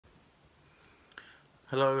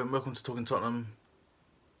Hello and welcome to Talking Tottenham.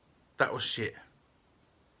 That was shit.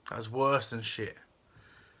 That was worse than shit.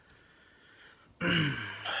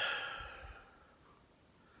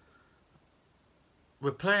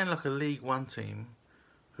 We're playing like a League One team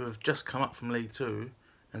who have just come up from League Two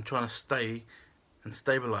and trying to stay and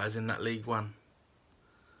stabilise in that League One.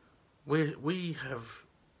 We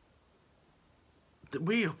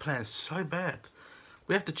are playing so bad.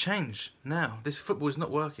 We have to change now. This football is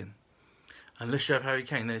not working. Unless you have Harry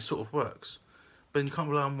Kane, then it sort of works. But then you can't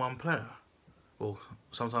rely on one player. Well,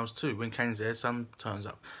 sometimes two. When Kane's there, Son turns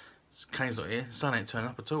up. Kane's not here, Son ain't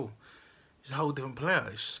turning up at all. He's a whole different player.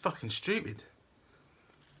 It's just fucking stupid.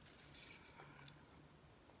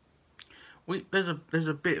 There's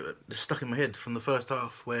a bit that's stuck in my head from the first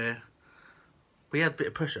half where we had a bit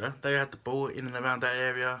of pressure. They had the ball in and around that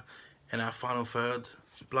area in our final third.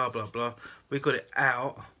 Blah blah blah. We got it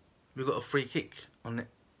out. We got a free kick on it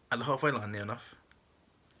at the halfway line, near enough.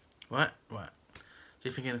 Right. So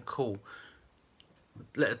you're thinking, cool.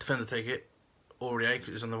 Let a defender take it. Aurier,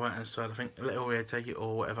 because it's on the right hand side, I think. Let Aurier take it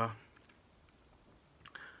or whatever,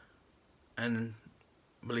 and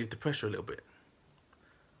relieve the pressure a little bit.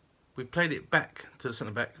 We played it back to the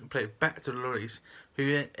centre back. We played it back to the Lloris,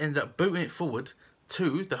 who ended up booting it forward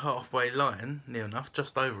to the halfway line, near enough,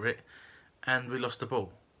 just over it, and we lost the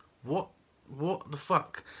ball. What the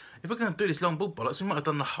fuck? If we're going to do this long ball bollocks, we might have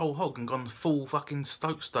done the whole hog and gone full fucking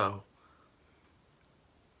Stoke style.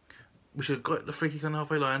 We should have got the free kick on the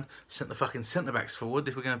halfway line, sent the fucking centre backs forward.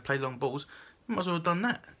 If we're going to play long balls, we might as well have done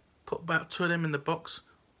that. Put about two of them in the box.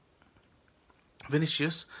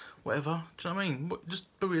 Vinicius, whatever. Do you know what I mean?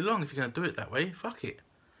 Just boot it along if you're going to do it that way. Fuck it.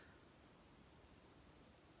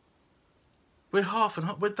 We're half and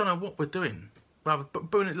half. We don't know what we're doing. Rather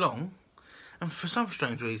booting it long. And for some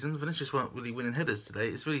strange reason, Vinicius weren't really winning headers today.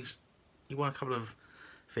 It's really, he won a couple of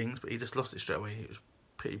things, but he just lost it straight away. It was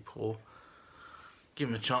pretty poor. Give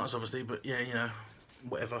him a chance, obviously, but yeah, you know,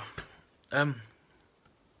 whatever.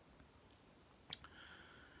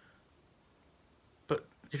 But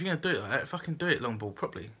if you're going to do it like that, fucking do it long ball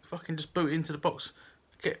properly. Fucking just boot it into the box.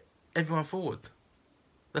 Get everyone forward.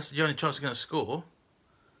 That's the only chance you're going to score.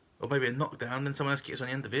 Or maybe a knockdown, then someone else gets on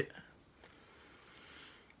the end of it.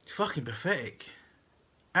 It's fucking pathetic.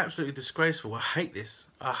 Absolutely disgraceful. I hate this.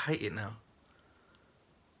 I hate it now.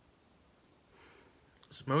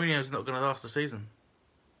 So Mourinho's not going to last the season.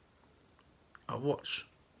 I'll watch.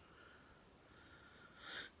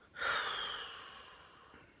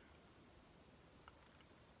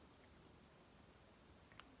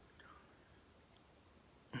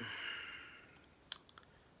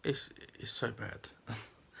 It's so bad.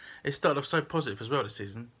 It started off so positive as well this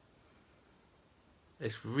season.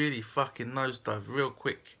 It's really fucking nosedive real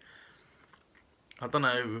quick. I don't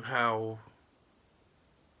know how.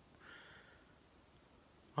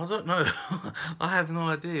 I don't know. I have no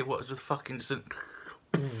idea what just fucking just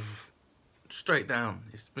straight down.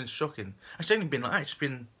 It's been shocking. It's only been like that. It's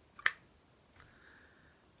been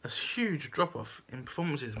a huge drop off in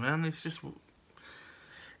performances, man. It's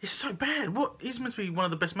so bad. What, he's meant to be one of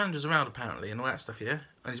the best managers around apparently, and all that stuff, yeah.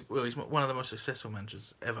 And he's one of the most successful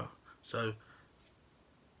managers ever. So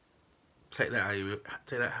take that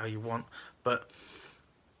how you want. But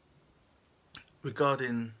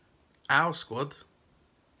regarding our squad,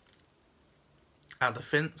 our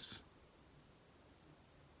defence,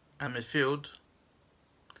 and midfield,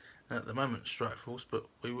 and at the moment strike force, but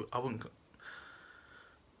we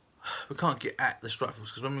can't get at the strike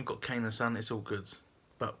force because when we've got Kane and Son, it's all good.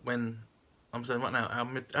 But when I'm saying right now,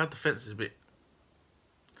 our defence is a bit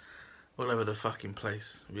all over the fucking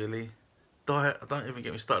place, really. Dyer, don't even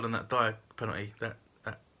get me started on that Dyer penalty. That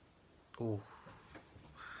oh.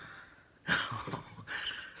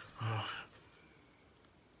 Oh.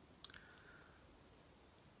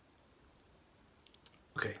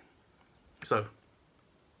 Okay, so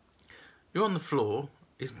you're on the floor.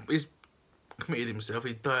 He's committed himself.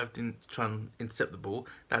 He dived in to try and intercept the ball.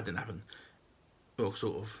 That didn't happen. Well,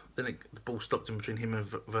 sort of. Then the ball stopped in between him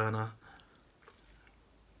and Werner.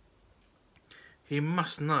 He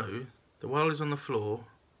must know that while he's on the floor,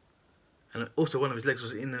 and also one of his legs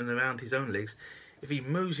was in and around his own legs, if he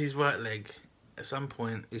moves his right leg, at some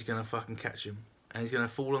point he's going to fucking catch him. And he's going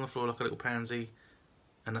to fall on the floor like a little pansy.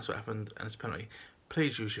 And that's what happened, and it's a penalty.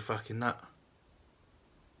 Please use your fucking nut.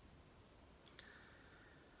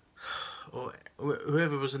 Or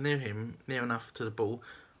whoever was near him, near enough to the ball,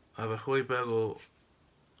 either Højbjerg or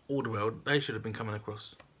Alderweireld, they should have been coming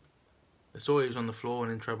across. They saw he was on the floor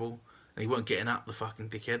and in trouble, and he weren't getting up, the fucking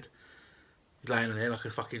dickhead. He's laying there like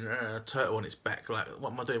a fucking turtle on its back, like,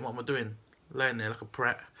 what am I doing, laying there like a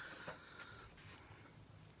prat.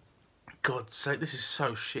 God's sake, this is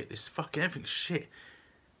so shit. This fucking everything's shit.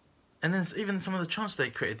 And then even some of the chances they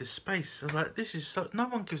created, this space. I was like, this is so. No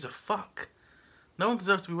one gives a fuck. No one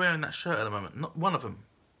deserves to be wearing that shirt at the moment. Not one of them.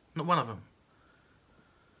 Not one of them.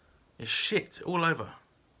 It's shit all over.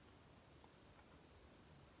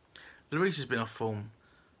 Lloris has been off form.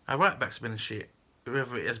 Our right back's been shit.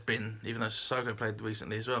 Whoever it has been, even though Sissoko played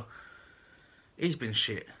recently as well, he's been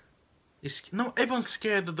shit. Everyone's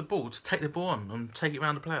scared of the ball to take the ball on and take it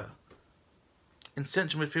around the player. In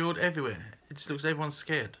central midfield, everywhere, it just looks like everyone's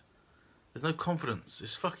scared. There's no confidence.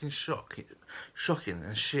 It's fucking shocking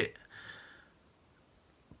and shit.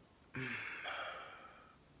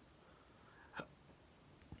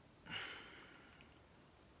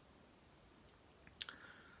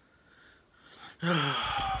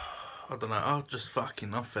 I don't know.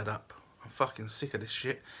 I'm fed up. I'm fucking sick of this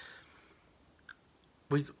shit.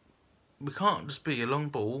 We can't just be a long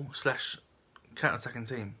ball / counter-attacking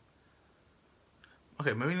team.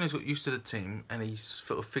 Okay, Mourinho's got used to the team and he's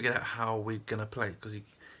sort of figured out how we're gonna play, because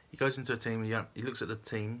he goes into a team, he looks at the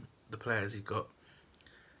team, the players he's got,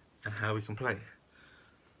 and how we can play.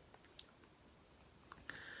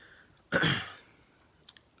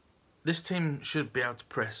 This team should be able to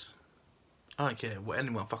press. I don't care what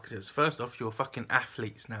anyone fucking says. First off, you're fucking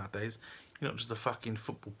athletes nowadays. You're not just a fucking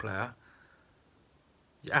football player.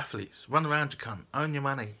 You're athletes. Run around, you cunt. Own your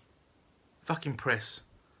money. Fucking press.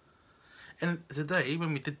 And today,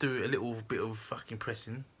 when we did do a little bit of fucking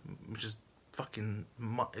pressing, which is fucking,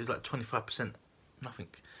 it was like 25%, nothing.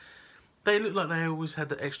 They looked like they always had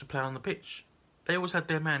the extra player on the pitch. They always had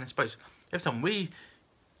their man in space. Every time we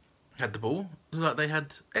had the ball, it was like they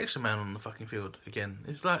had extra man on the fucking field again.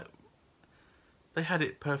 It's like they had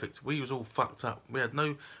it perfect. We was all fucked up. We had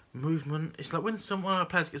no movement. It's like when one of our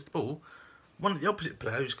players gets the ball, one of the opposite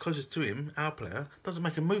player who's closest to him, our player, doesn't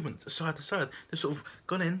make a movement side to side. They've sort of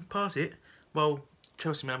gone in, pass it, while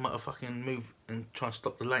Chelsea man might have fucking move and try and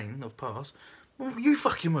stop the lane of pass. Well, you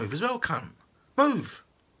fucking move as well, cunt. Move.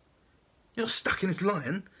 You're not stuck in this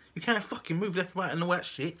line. You can't fucking move left, right, and all that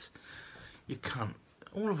shit. You cunt.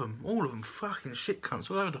 All of them, fucking shit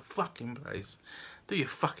cunts all over the fucking place. Do your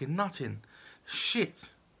fucking nutting.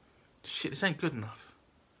 Shit, this ain't good enough.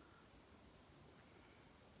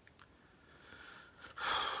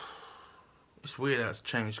 It's weird how it's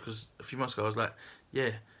changed, because a few months ago I was like,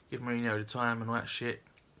 yeah, give Mourinho the time and all that shit.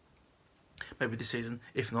 Maybe this season,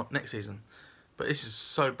 if not next season. But this is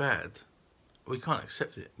so bad, we can't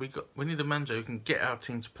accept it. We need a manager who can get our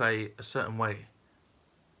team to play a certain way.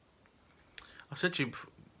 I said to you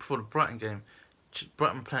before the Brighton game,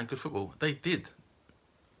 Brighton were playing good football. They did.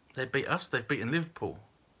 They beat us. They've beaten Liverpool.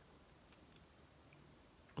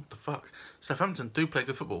 What the fuck? Southampton do play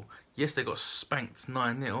good football. Yes, they got spanked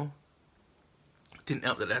 9-0. Didn't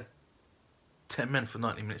help that they had 10 men for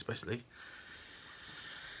 90 minutes, basically.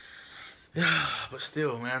 Yeah, but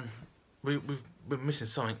still, man, we're missing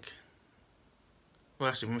something. Well,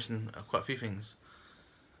 actually, we're missing quite a few things.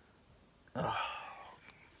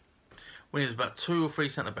 We need about 2 or 3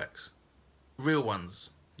 centre backs, real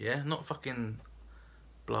ones. Yeah, not fucking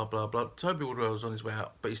blah blah blah. Toby Alderweireld was on his way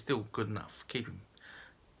out, but he's still good enough. Keep him.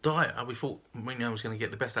 Dyer, we thought Mourinho was going to get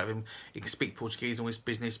the best out of him. He can speak Portuguese, all his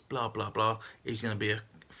business, blah blah blah. He's going to be a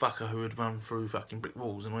fucker who would run through fucking brick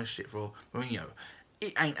walls and all this shit for Mourinho.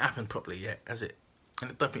 It ain't happened properly yet, has it?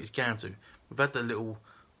 And I don't think it's going to. We've had the little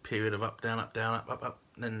period of up, down, up, down, up,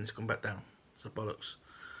 and then it's gone back down. So bollocks.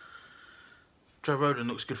 Joe Rodon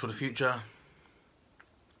looks good for the future.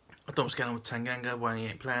 I don't know what's going on with Tanganga, why he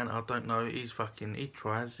ain't playing, I don't know. He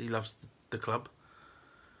tries, he loves the club.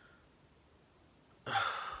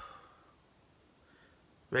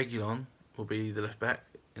 Reguilon will be the left back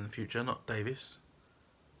in the future, not Davis,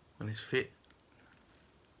 when he's fit.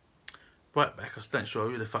 Right back, I still ain't sure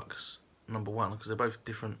who the fuck's number 1, because they're both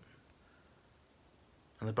different.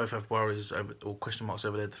 And they both have worries over, or question marks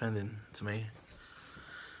over their defending, to me.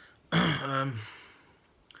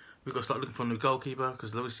 We've got to start looking for a new goalkeeper,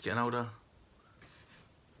 because Lewis is getting older.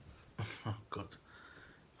 Oh, God.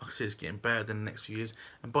 I can see it's getting bad in the next few years.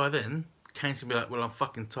 And by then, Kane's going to be like, well, I'm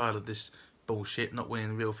fucking tired of this bullshit, not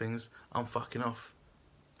winning real things. I'm fucking off.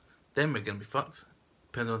 Then we're going to be fucked,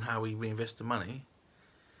 depending on how we reinvest the money.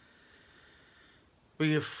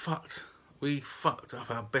 We have fucked. We fucked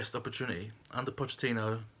up our best opportunity. Under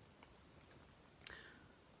Pochettino,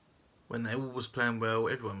 when they all was playing well,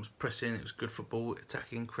 everyone was pressing, it was good football,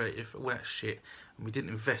 attacking, creative, all that shit, and we didn't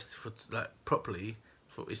invest for like properly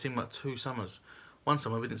for it seemed like 2 summers. One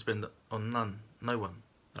summer we didn't spend on no one.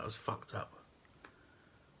 That was fucked up.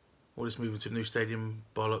 All this moving to a new stadium,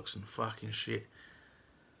 bollocks and fucking shit.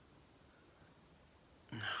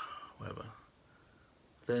 Whatever.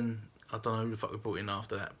 Then I don't know who the fuck we brought in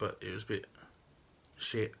after that, but it was a bit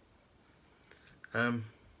shit. I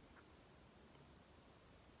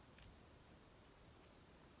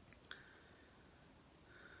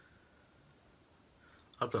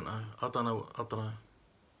don't know. I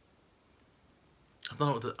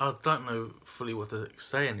don't know fully what to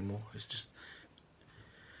say anymore. It's just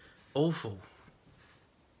awful.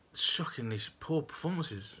 Shockingly poor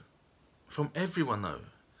performances from everyone though.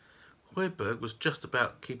 Højbjerg was just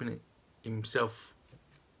about keeping it himself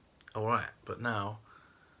alright, but now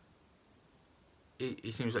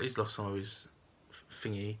he seems like he's lost some of his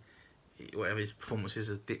thingy. Whatever his performances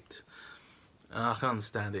have dipped. And I can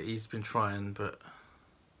understand it. He's been trying, but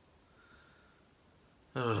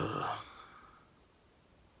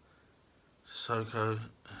Sissoko,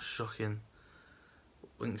 shocking.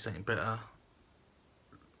 Winks ain't better.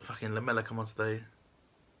 Fucking Lamella come on today.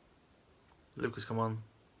 Lucas come on.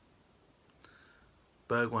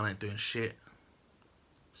 Bergwijn ain't doing shit.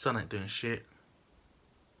 Son ain't doing shit.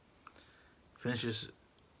 Finishes,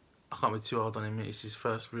 I can't be too hard on him. It's his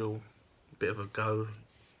first real bit of a go.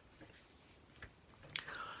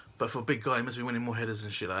 But for a big guy, he must be winning more headers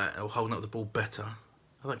and shit like that, or holding up the ball better.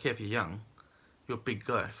 I don't care if you're young. You're a big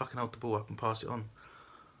guy. Fucking hold the ball up and pass it on.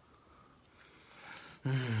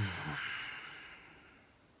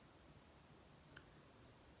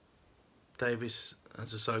 Davis and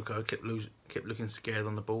Sissoko kept looking scared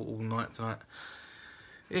on the ball all night tonight.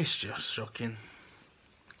 It's just shocking.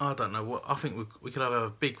 I don't know what. I think we could have a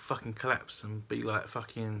big fucking collapse and be like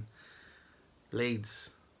fucking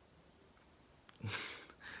Leeds.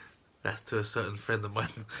 That's to a certain friend of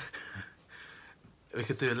mine. We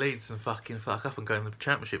could do a Leeds and fucking fuck up and go in the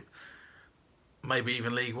Championship. Maybe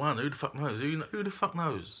even League One. Who the fuck knows? Who the fuck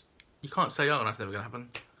knows? You can't say, oh, that's never going to happen.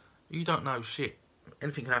 You don't know shit.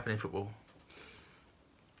 Anything can happen in football.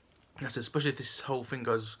 That's especially if this whole thing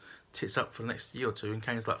goes tits up for the next year or two and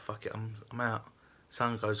Kane's like, fuck it, I'm out.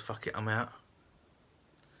 Son goes, fuck it, I'm out.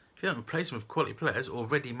 If you don't replace them with quality players or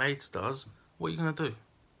ready-made stars, what are you going to do?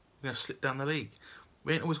 You're going to slip down the league.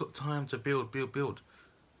 We ain't always got time to build.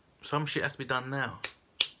 Some shit has to be done now.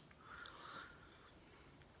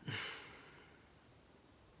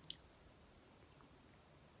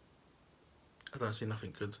 I don't see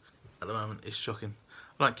nothing good at the moment. It's shocking.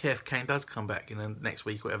 I don't care if Kane does come back in the next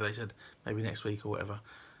week or whatever they said. Maybe next week or whatever.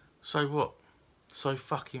 So what? So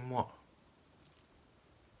fucking what?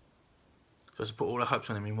 Supposed to put all our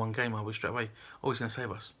hopes on him in one game, are we, straight away? Oh, he's going to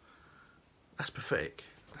save us. That's pathetic.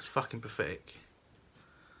 That's fucking pathetic.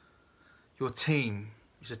 Your team.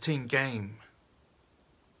 It's a team game.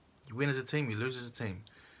 You win as a team, you lose as a team.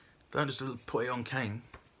 Don't just put it on Kane.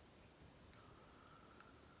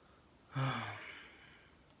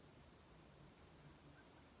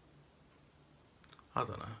 I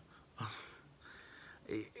don't know.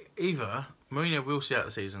 Either Mourinho will see out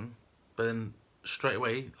the season, but then straight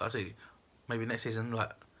away, like I say, maybe next season,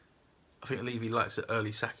 like I think Levy likes an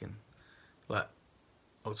early sacking, like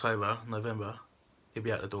October, November, he'll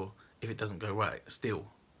be out the door if it doesn't go right still.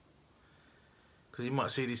 Because you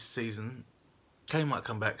might see this season, Kane might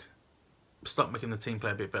come back, start making the team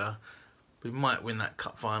play a bit better. We might win that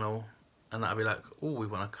cup final, and that'll be like, oh, we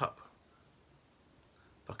won a cup.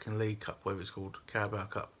 Fucking League Cup, whatever it's called, Carabao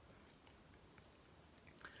Cup.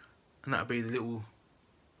 And that'll be the little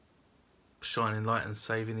shining light and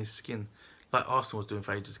saving his skin. Like Arsenal was doing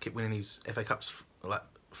for ages, keep winning these FA Cups, like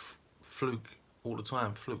fluke all the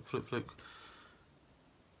time, fluke.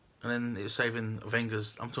 And then it was saving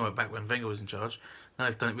Wenger's, I'm talking about back when Wenger was in charge. Now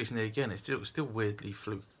they've done it recently again, it's still weirdly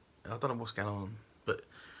fluke. I don't know what's going on, but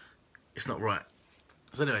it's not right.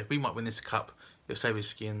 So anyway, we might win this cup, it'll save his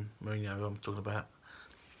skin, Mourinho, who I'm talking about.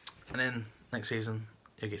 And then next season,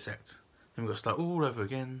 he'll get sacked. Then we've got to start all over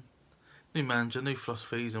again. New manager, new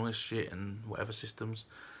philosophies and all this shit and whatever systems,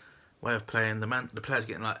 way of playing. The players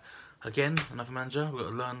getting like, again, another manager, we've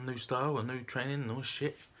got to learn a new style, a new training and all this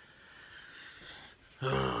shit. You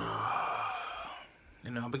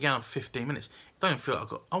know, I began on 15 minutes. I don't even feel like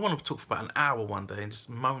I want to talk for about an hour one day and just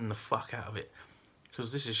moan the fuck out of it.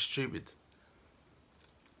 Because this is stupid.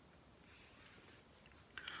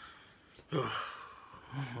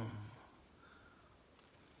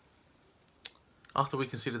 After we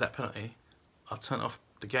conceded that penalty, I turned off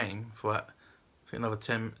the game for like, I think another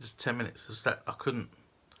 10 minutes. Just that I couldn't.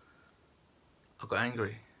 I got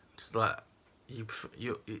angry. Just like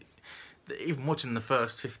even watching the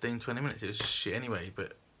first 15-20 minutes, it was just shit anyway.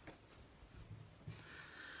 But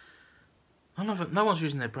no one's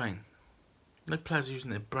using their brain. No players are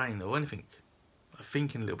using their brain or anything. Like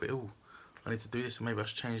thinking a little bit. Oh, I need to do this. Maybe I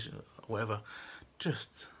should change it or whatever.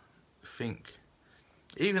 Just think.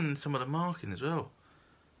 Even some of the marking as well.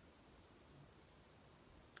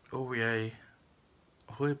 Aurier,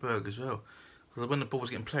 Højbjerg as well. Because when the ball was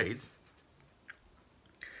getting played,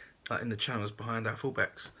 like in the channels behind our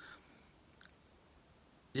fullbacks,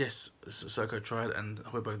 yes, Soko tried and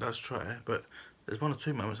Højbjerg does try, but there's one or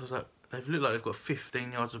two moments I was like, they look like they've got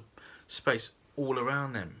 15 yards of space all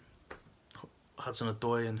around them.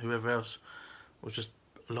 Hudson-Odoi and whoever else was just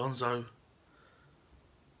Alonso.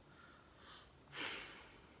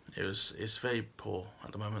 It's very poor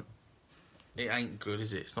at the moment. It ain't good,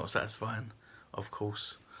 is it? It's not satisfying, of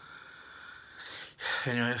course.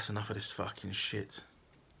 Anyway, that's enough of this fucking shit.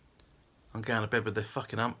 I'm going to bed with the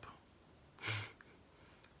fucking ump.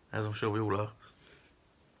 As I'm sure we all are.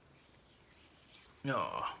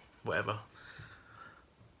 Oh, whatever.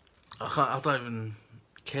 I don't even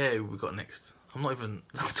care who we got next. I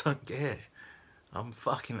don't care. I'm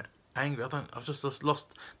fucking angry. I've just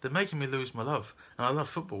lost. They're making me lose my love. And I love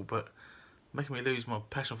football, but making me lose my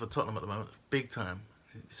passion for Tottenham at the moment. Big time.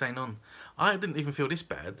 This ain't on. I didn't even feel this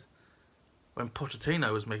bad when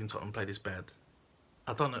Pochettino was making Tottenham play this bad.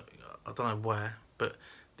 I don't know why, but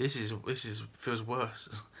this feels worse.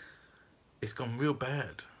 It's gone real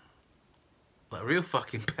bad. Like real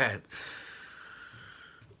fucking bad.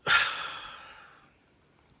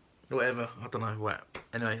 Whatever, I don't know what.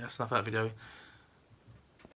 Anyway, that's enough of that video.